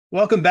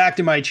Welcome back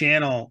to my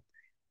channel.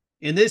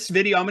 In this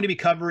video, I'm going to be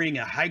covering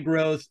a high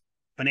growth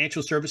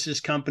financial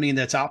services company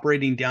that's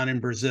operating down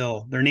in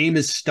Brazil. Their name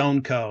is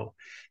Stoneco.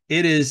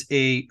 It is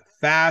a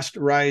fast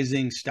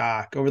rising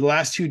stock. Over the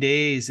last 2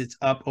 days, it's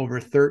up over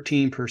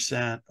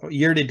 13%.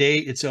 Year to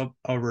date, it's up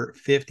over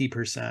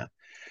 50%.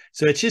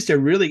 So it's just a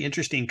really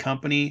interesting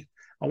company.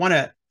 I want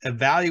to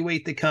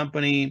evaluate the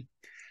company,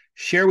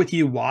 share with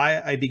you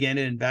why I began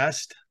to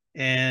invest,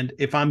 and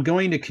if I'm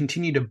going to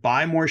continue to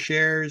buy more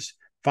shares,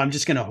 if I'm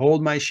just going to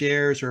hold my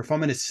shares, or if I'm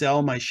going to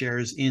sell my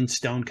shares in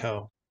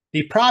Stoneco.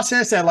 The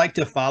process I like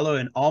to follow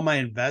in all my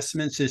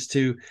investments is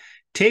to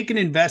take an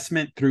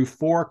investment through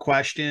 4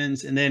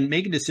 questions and then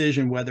make a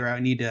decision whether I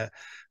need to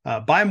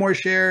buy more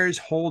shares,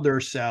 hold,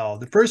 or sell.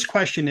 The first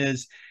question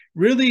is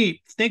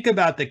really think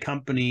about the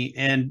company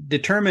and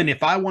determine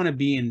if I want to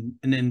be an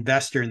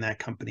investor in that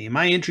company. Am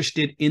I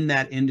interested in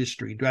that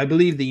industry? Do I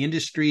believe the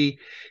industry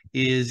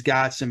is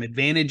got some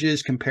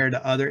advantages compared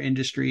to other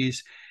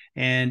industries?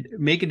 And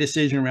make a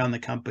decision around the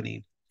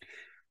company.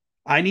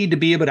 I need to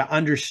be able to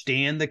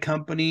understand the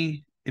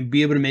company and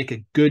be able to make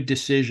a good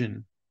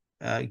decision.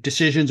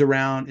 Decisions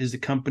around, is the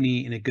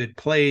company in a good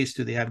place?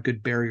 Do they have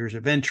good barriers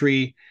of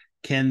entry?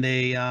 Can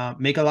they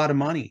make a lot of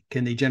money?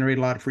 Can they generate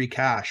a lot of free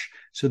cash?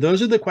 So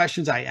those are the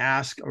questions I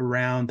ask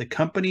around the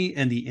company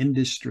and the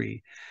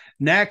industry.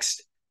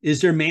 Next, is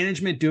their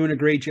management doing a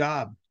great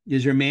job?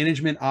 Is their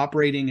management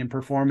operating and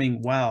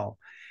performing well?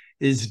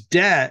 Is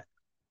debt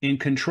in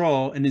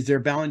control, and is their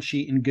balance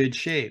sheet in good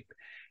shape?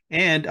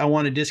 And I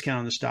want a discount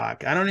on the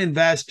stock. I don't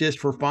invest just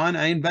for fun.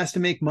 I invest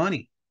to make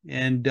money,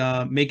 and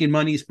making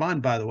money is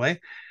fun, by the way.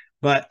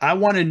 But I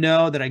want to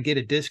know that I get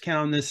a discount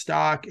on this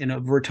stock, and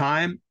over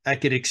time, I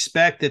could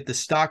expect that the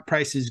stock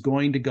price is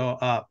going to go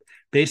up.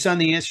 Based on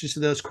the answers to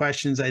those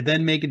questions, I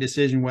then make a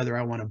decision whether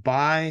I want to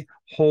buy,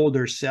 hold,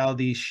 or sell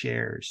these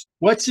shares.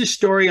 What's the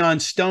story on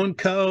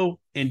Stoneco,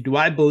 and do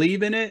I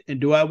believe in it,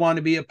 and do I want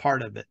to be a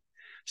part of it?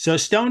 So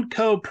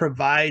Stoneco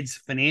provides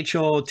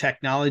financial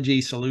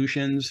technology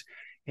solutions,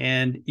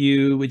 and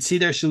you would see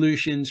their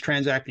solutions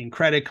transacting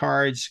credit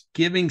cards,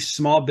 giving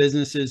small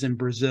businesses in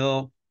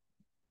Brazil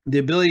the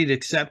ability to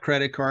accept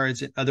credit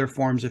cards and other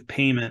forms of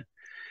payment.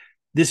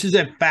 This is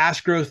a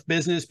fast growth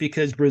business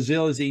because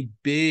Brazil is a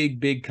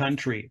big, big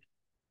country.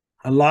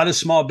 A lot of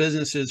small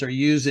businesses are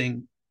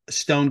using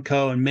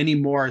Stoneco, and many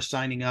more are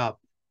signing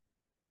up.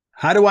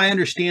 How do I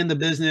understand the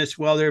business?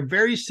 Well, they're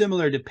very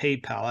similar to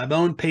PayPal. I've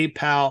owned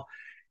PayPal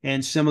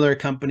and similar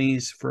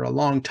companies for a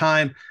long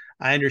time.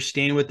 I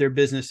understand what their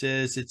business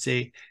is. It's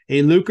a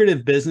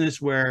lucrative business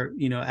where,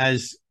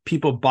 as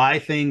people buy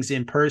things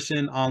in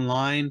person,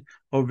 online,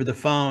 over the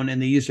phone,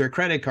 and they use their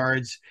credit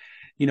cards,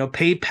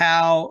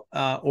 PayPal,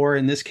 or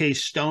in this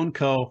case,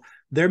 Stoneco,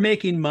 they're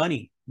making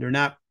money. They're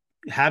not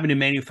having to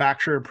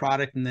manufacture a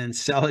product and then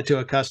sell it to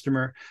a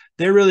customer.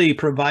 They're really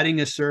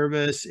providing a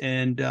service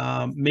and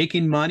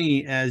making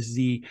money as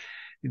the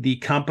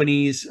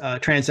companies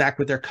transact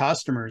with their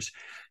customers.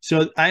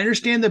 So I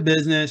understand the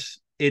business.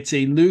 It's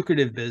a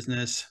lucrative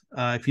business.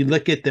 If you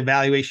look at the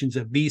valuations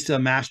of Visa,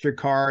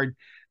 MasterCard,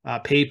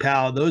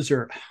 PayPal, those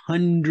are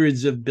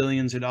hundreds of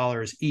billions of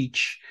dollars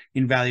each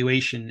in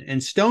valuation. And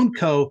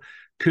Stoneco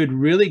could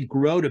really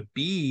grow to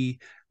be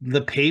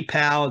the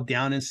PayPal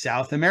down in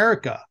South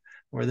America,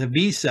 or the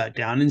Visa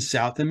down in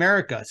South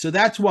America. So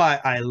that's why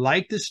I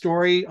like the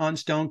story on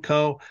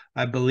Stoneco.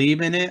 I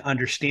believe in it,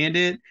 understand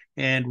it,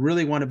 and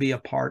really want to be a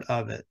part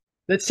of it.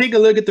 Let's take a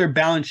look at their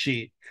balance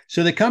sheet.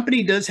 So the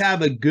company does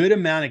have a good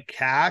amount of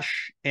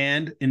cash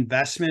and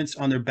investments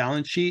on their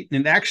balance sheet,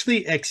 and it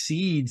actually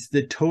exceeds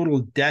the total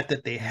debt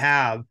that they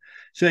have.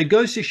 So it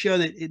goes to show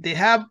that they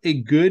have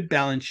a good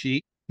balance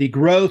sheet. The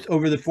growth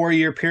over the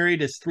 4-year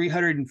period is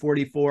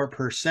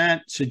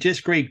 344%. So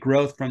just great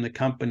growth from the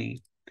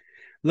company.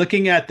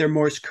 Looking at their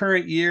most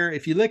current year,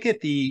 if you look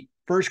at the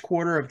first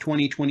quarter of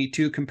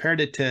 2022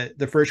 compared it to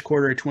the first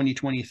quarter of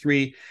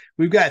 2023,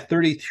 we've got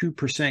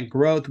 32%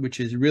 growth, which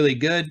is really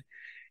good,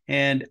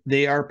 and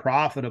they are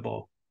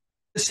profitable.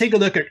 Let's take a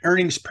look at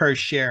earnings per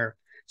share.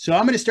 So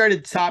I'm going to start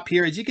at the top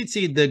here. As you can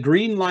see, the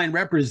green line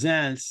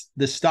represents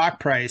the stock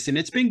price, and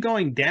it's been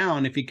going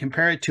down. If you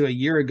compare it to a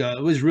year ago,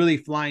 it was really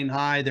flying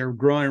high. They're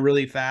growing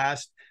really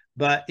fast.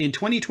 But in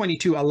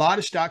 2022, a lot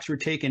of stocks were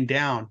taken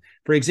down.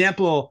 For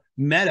example,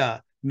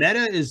 Meta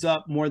is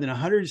up more than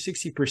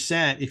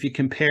 160% if you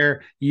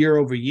compare year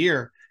over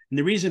year. And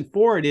the reason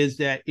for it is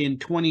that in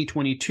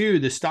 2022,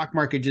 the stock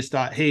market just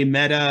thought, hey,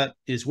 Meta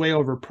is way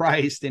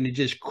overpriced, and it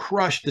just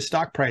crushed the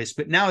stock price.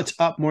 But now it's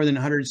up more than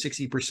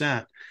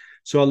 160%.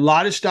 So a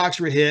lot of stocks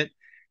were hit,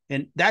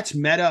 and that's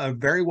Meta, a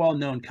very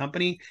well-known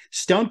company.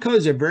 Stoneco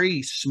is a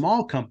very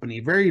small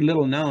company, very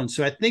little known.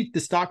 So I think the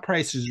stock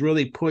price is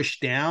really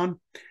pushed down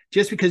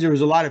just because there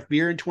was a lot of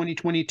fear in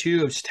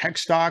 2022 of tech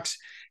stocks.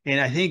 And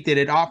I think that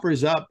it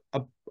offers up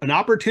an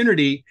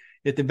opportunity,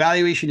 if the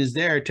valuation is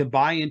there, to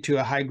buy into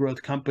a high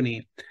growth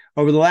company.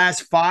 Over the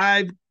last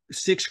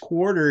 5-6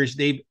 quarters,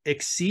 they've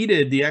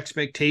exceeded the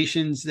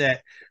expectations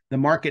that the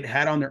market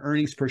had on their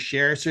earnings per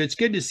share. So it's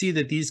good to see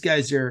that these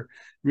guys are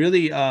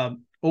really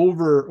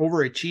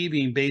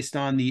overachieving based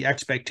on the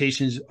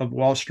expectations of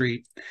Wall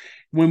Street.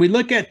 When we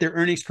look at their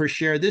earnings per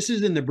share, this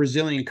is in the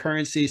Brazilian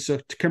currency. So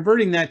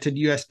converting that to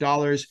US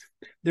dollars,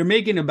 they're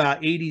making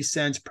about 80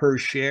 cents per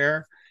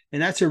share.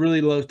 And that's a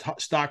really low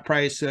stock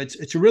price. So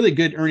it's a really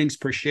good earnings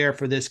per share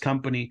for this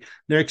company.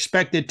 They're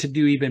expected to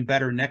do even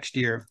better next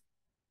year.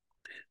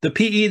 The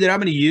PE that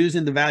I'm going to use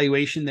in the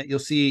valuation that you'll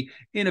see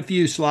in a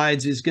few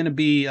slides is going to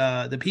be,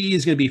 the PE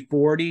is going to be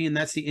 40, and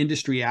that's the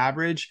industry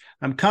average.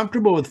 I'm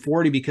comfortable with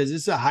 40 because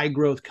this is a high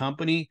growth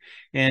company.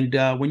 And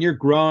when you're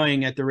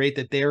growing at the rate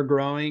that they're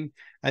growing,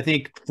 I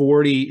think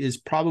 40 is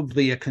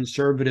probably a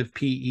conservative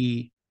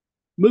PE.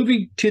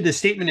 Moving to the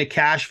statement of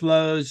cash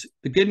flows,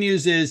 the good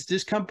news is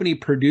this company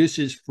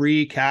produces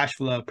free cash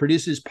flow,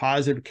 produces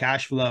positive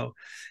cash flow.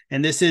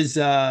 And this is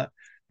their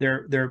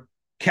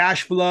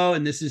cash flow,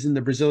 and this is in the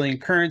Brazilian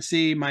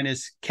currency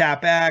minus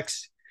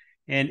CapEx.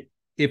 And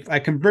if I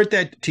convert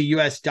that to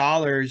US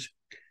dollars,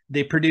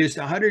 they produced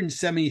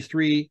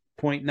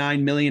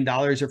 $173.9 million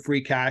of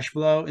free cash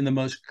flow in the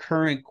most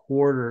current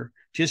quarter.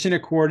 Just in a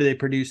quarter, they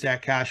produced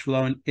that cash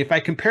flow. And if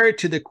I compare it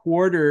to the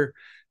quarter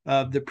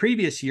of the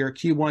previous year,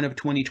 Q1 of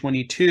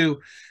 2022,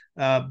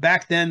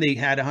 back then they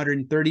had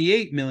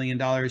 $138 million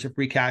of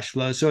free cash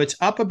flow. So it's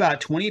up about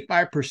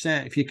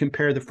 25% if you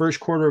compare the first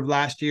quarter of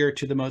last year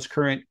to the most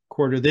current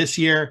quarter this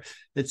year.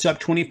 It's up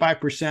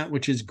 25%,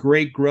 which is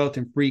great growth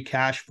in free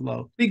cash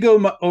flow. We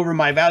go over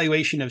my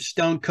valuation of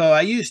Stoneco.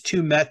 I use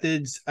two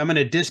methods. I'm going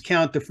to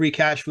discount the free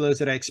cash flows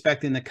that I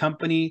expect in the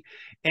company,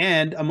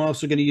 and I'm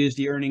also going to use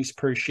the earnings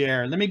per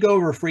share. Let me go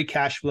over free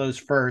cash flows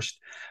first.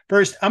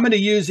 First, I'm going to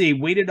use a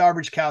weighted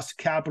average cost of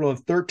capital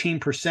of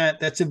 13%.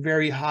 That's a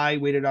very high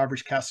weighted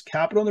average cost of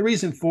capital. And the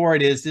reason for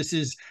it is this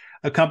is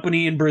a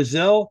company in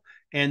Brazil,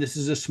 and this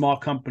is a small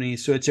company,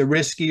 so it's a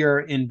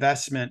riskier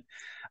investment.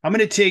 I'm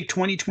going to take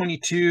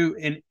 2022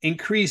 and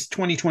increase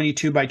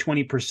 2022 by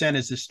 20%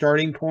 as the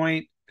starting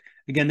point.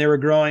 Again, they were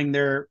growing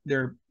their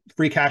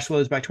free cash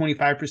flows by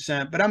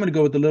 25%, but I'm going to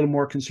go with a little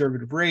more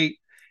conservative rate.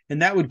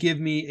 And that would give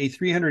me a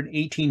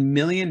 $318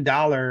 million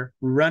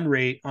run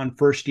rate on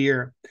first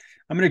year.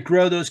 I'm going to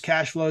grow those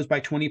cash flows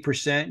by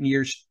 20% in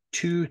years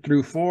 2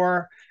 through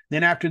 4.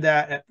 Then after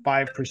that at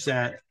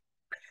 5%.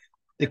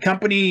 The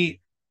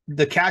company,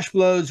 the cash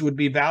flows would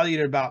be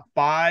valued at about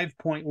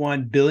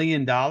 $5.1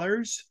 billion.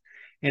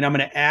 And I'm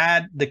going to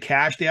add the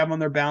cash they have on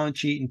their balance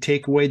sheet and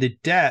take away the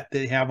debt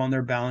they have on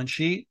their balance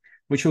sheet,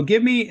 which will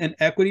give me an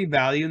equity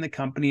value in the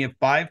company of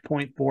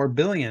 $5.4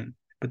 billion.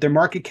 But their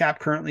market cap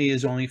currently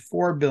is only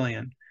 $4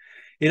 billion.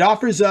 It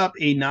offers up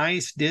a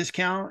nice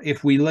discount.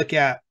 If we look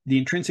at the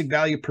intrinsic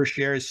value per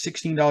share is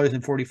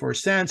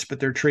 $16.44, but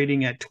they're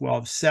trading at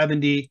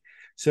 $12.70.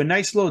 So a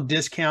nice little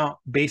discount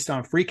based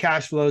on free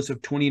cash flows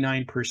of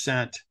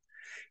 29%.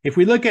 If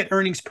we look at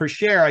earnings per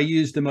share, I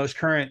use the most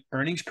current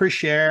earnings per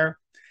share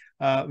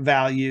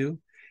value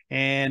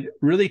and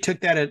really took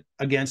that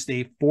against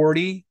a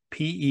 40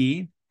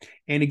 PE,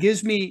 and it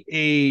gives me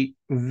a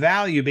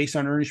value based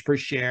on earnings per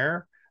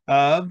share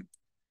of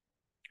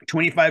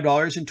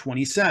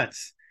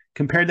 $25.20.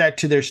 Compare that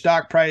to their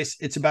stock price,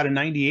 it's about a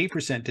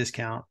 98%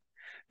 discount.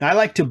 Now I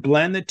like to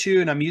blend the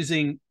two, and I'm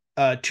using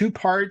 2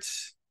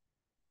 parts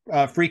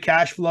free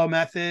cash flow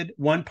method,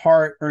 1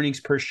 part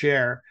earnings per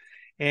share,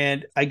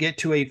 and I get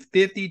to a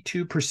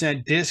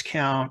 52%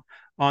 discount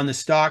on the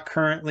stock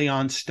currently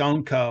on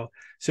Stoneco.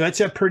 So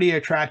it's a pretty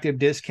attractive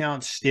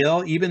discount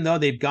still, even though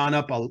they've gone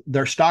up,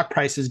 their stock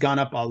price has gone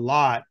up a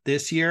lot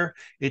this year.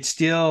 It's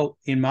still,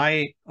 in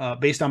my,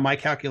 based on my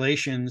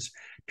calculations,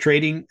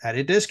 trading at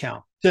a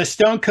discount. So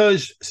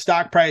Stoneco's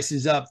stock price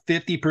is up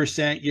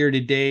 50% year to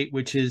date,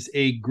 which is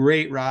a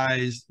great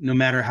rise no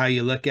matter how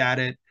you look at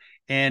it.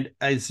 And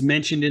as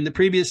mentioned in the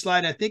previous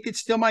slide, I think it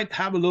still might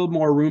have a little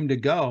more room to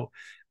go.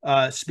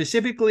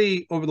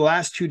 Specifically, over the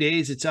last 2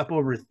 days, it's up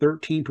over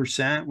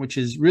 13%, which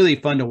is really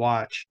fun to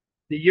watch.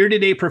 The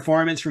year-to-date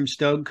performance from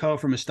Stoneco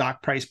from a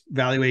stock price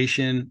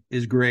valuation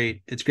is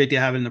great. It's great to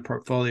have in the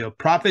portfolio.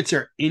 Profits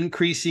are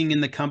increasing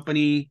in the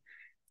company,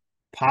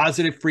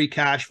 positive free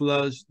cash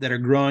flows that are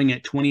growing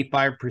at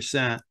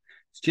 25%.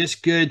 It's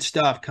just good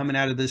stuff coming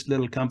out of this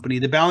little company.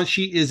 The balance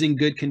sheet is in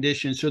good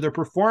condition. So their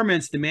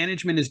performance, the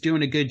management is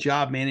doing a good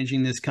job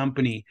managing this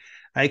company.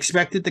 I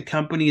expect that the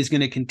company is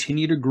going to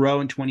continue to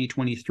grow in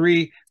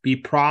 2023, be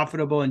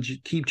profitable, and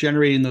keep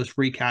generating those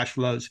free cash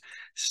flows.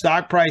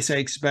 Stock price, I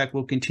expect,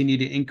 will continue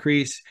to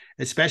increase,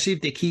 especially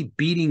if they keep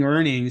beating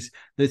earnings.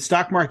 The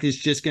stock market is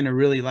just going to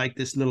really like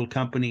this little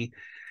company.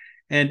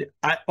 And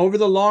over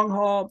the long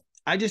haul,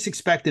 I just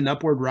expect an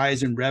upward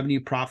rise in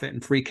revenue, profit,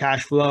 and free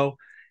cash flow.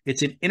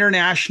 It's an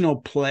international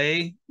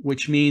play,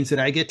 which means that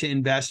I get to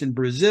invest in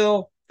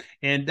Brazil.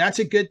 And that's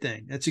a good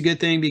thing. That's a good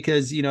thing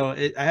because, you know,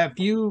 I have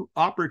few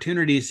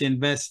opportunities to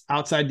invest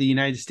outside the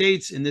United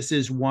States, and this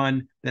is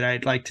one that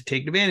I'd like to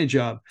take advantage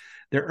of.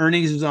 Their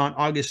earnings is on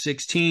August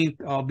 16th.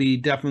 I'll be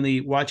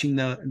definitely watching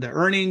the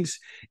earnings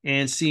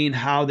and seeing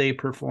how they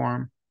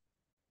perform.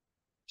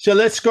 So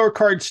let's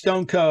scorecard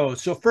Stoneco.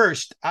 So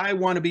first, I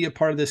want to be a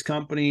part of this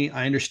company.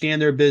 I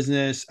understand their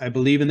business. I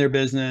believe in their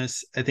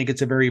business. I think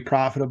it's a very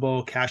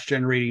profitable, cash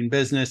generating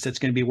business that's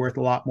going to be worth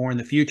a lot more in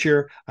the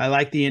future. I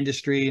like the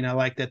industry and I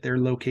like that they're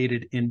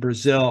located in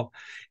Brazil.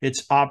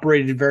 It's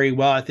operated very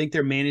well. I think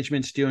their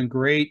management's doing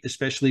great,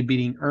 especially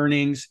beating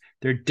earnings.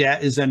 Their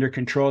debt is under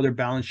control. Their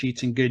balance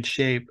sheet's in good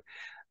shape.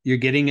 You're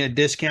getting a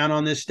discount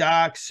on this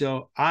stock.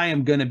 So I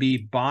am going to be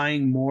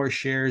buying more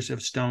shares of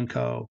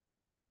Stoneco.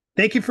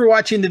 Thank you for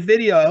watching the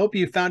video. I hope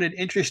you found it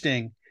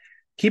interesting.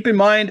 Keep in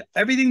mind,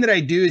 everything that I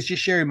do is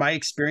just sharing my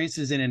experience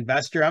as an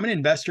investor. I'm an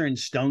investor in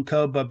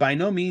Stoneco, but by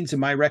no means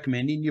am I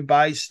recommending you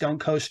buy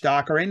Stoneco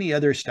stock or any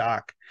other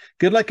stock.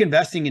 Good luck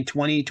investing in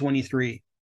 2023.